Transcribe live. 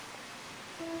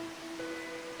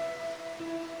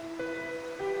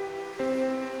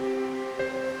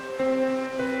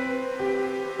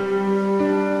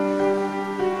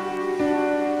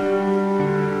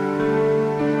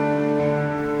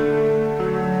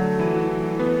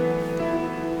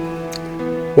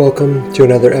Welcome to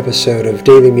another episode of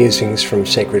Daily Musings from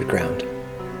Sacred Ground.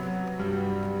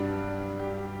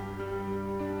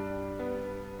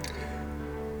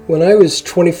 When I was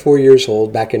 24 years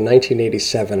old, back in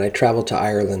 1987, I traveled to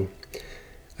Ireland.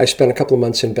 I spent a couple of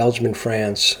months in Belgium and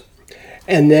France,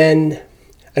 and then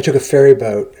I took a ferry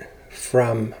boat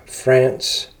from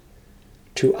France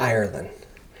to Ireland.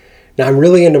 Now, I'm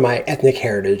really into my ethnic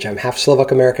heritage. I'm half Slovak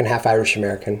American, half Irish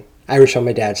American, Irish on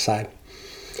my dad's side.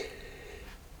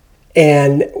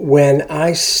 And when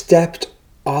I stepped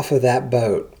off of that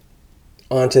boat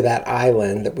onto that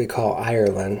island that we call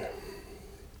Ireland,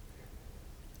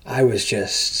 I was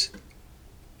just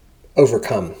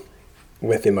overcome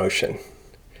with emotion.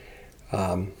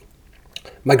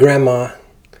 My grandma,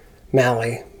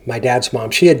 Mally, my dad's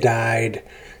mom, she had died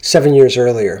 7 years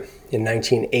earlier in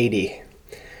 1980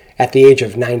 at the age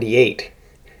of 98.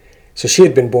 So she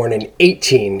had been born in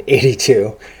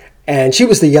 1882. And she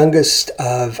was the youngest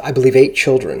of, I believe, 8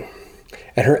 children.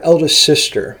 And her eldest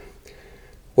sister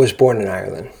was born in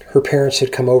Ireland. Her parents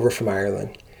had come over from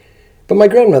Ireland. But my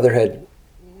grandmother had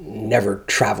never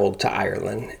traveled to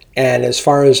Ireland. And as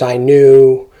far as I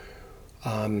knew,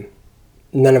 none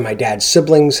of my dad's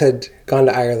siblings had gone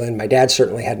to Ireland. My dad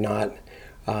certainly had not.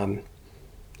 And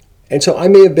so I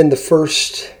may have been the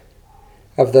first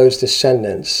of those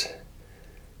descendants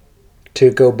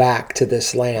to go back to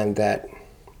this land that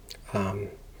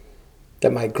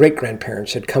my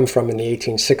great-grandparents had come from in the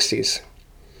 1860s.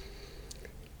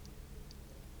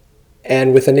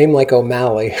 And with a name like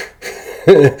O'Malley,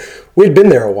 we'd been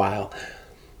there a while.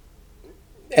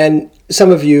 And some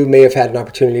of you may have had an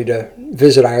opportunity to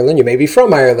visit Ireland. You may be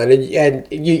from Ireland, and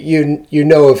you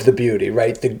know of the beauty,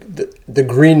 right? The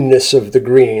greenness of the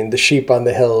green, the sheep on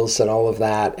the hills and all of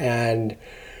that. And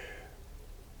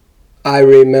I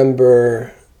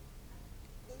remember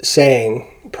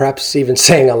perhaps even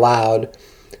saying aloud,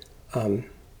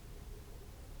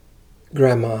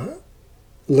 Grandma,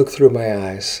 look through my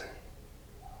eyes.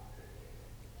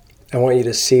 I want you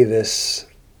to see this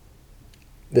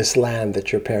land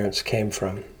that your parents came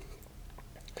from.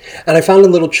 And I found a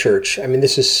little church. I mean,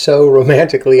 this is so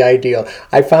romantically ideal.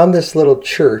 I found this little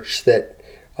church that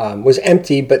was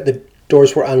empty, but the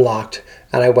doors were unlocked.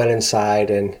 And I went inside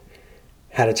and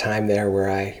had a time there where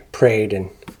I prayed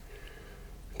and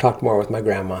talked more with my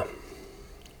grandma.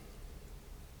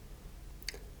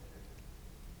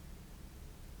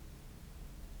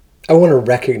 I want to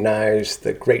recognize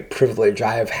the great privilege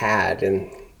I have had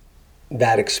in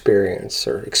that experience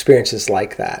or experiences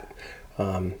like that.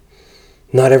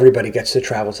 Not everybody gets to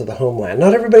travel to the homeland.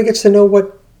 Not everybody gets to know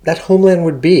what that homeland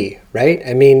would be, right?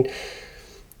 I mean,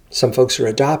 some folks are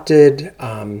adopted.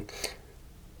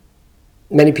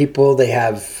 Many people, they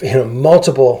have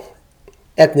multiple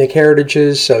ethnic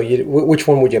heritages, so which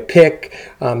one would you pick?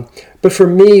 But for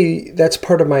me, that's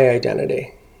part of my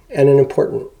identity and an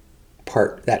important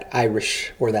part, that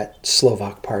Irish or that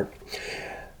Slovak part.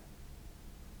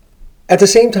 At the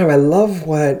same time, I love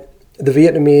what the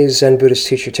Vietnamese Zen Buddhist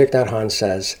teacher Thich Nhat Hanh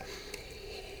says.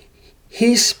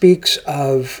 He speaks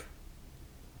of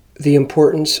the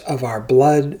importance of our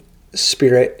blood,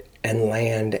 spirit, and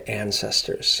land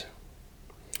ancestors.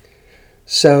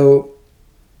 So,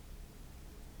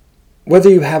 whether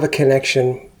you have a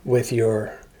connection with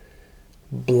your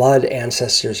blood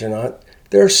ancestors or not,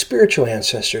 there are spiritual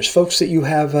ancestors, folks that you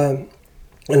have an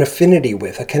affinity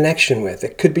with, a connection with.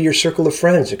 It could be your circle of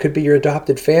friends. It could be your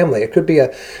adopted family. It could be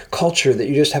a culture that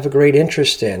you just have a great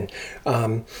interest in.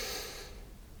 A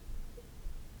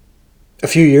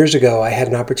few years ago, I had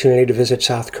an opportunity to visit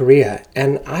South Korea,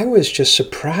 and I was just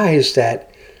surprised at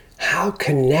how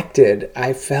connected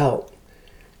I felt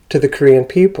to the Korean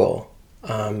people.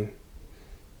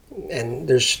 And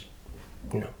there's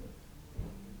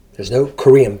no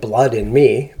Korean blood in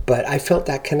me, but I felt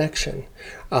that connection.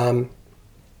 And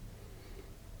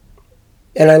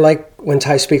I like when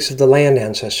Thai speaks of the land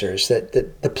ancestors, that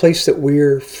the place that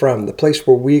we're from, the place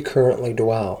where we currently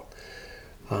dwell.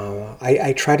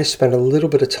 I try to spend a little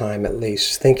bit of time at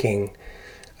least thinking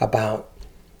about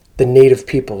the native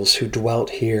peoples who dwelt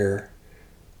here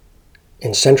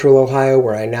in central Ohio,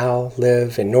 where I now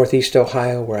live, in northeast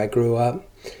Ohio, where I grew up.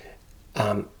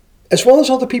 As well as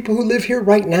all the people who live here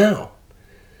right now.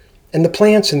 And the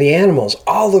plants and the animals,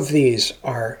 all of these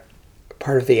are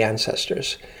part of the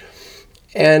ancestors.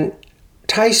 And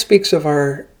Thai speaks of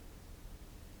the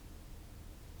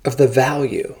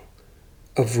value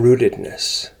of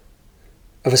rootedness,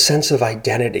 of a sense of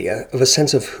identity, of a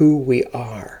sense of who we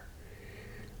are.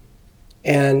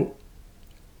 And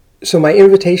so my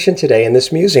invitation today in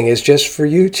this musing is just for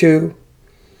you to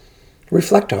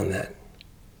reflect on that.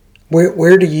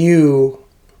 Where do you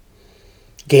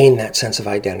gain that sense of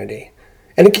identity.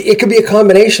 And it could be a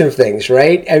combination of things,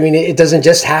 right? I mean, it doesn't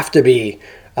just have to be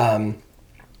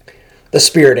the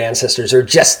spirit ancestors or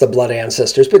just the blood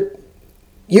ancestors, but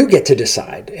you get to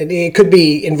decide. And it could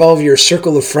involve your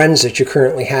circle of friends that you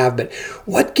currently have, but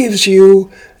what gives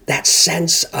you that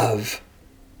sense of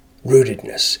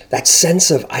rootedness, that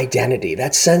sense of identity,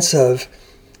 that sense of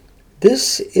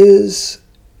this is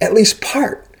at least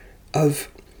part of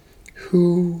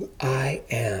who I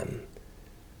am.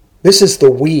 This is the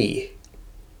we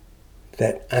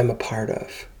that I'm a part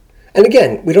of. And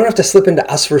again, we don't have to slip into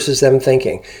us versus them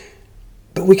thinking,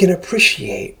 but we can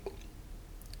appreciate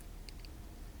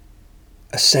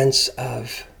a sense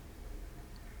of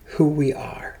who we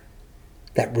are,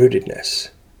 that rootedness.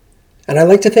 And I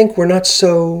like to think we're not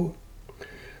so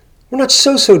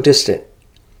distant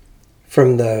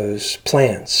from those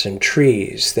plants and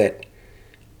trees that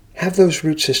have those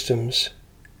root systems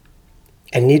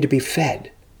and need to be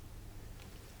fed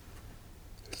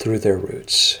through their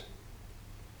roots.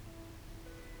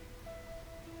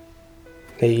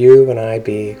 May you and I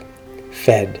be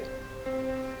fed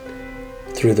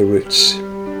through the roots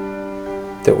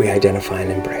that we identify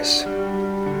and embrace.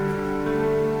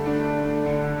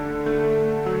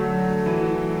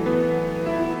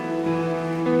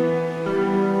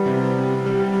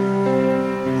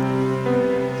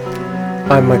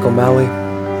 I'm Michael Malley,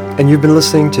 and you've been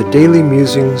listening to Daily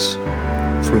Musings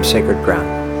from Sacred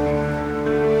Ground.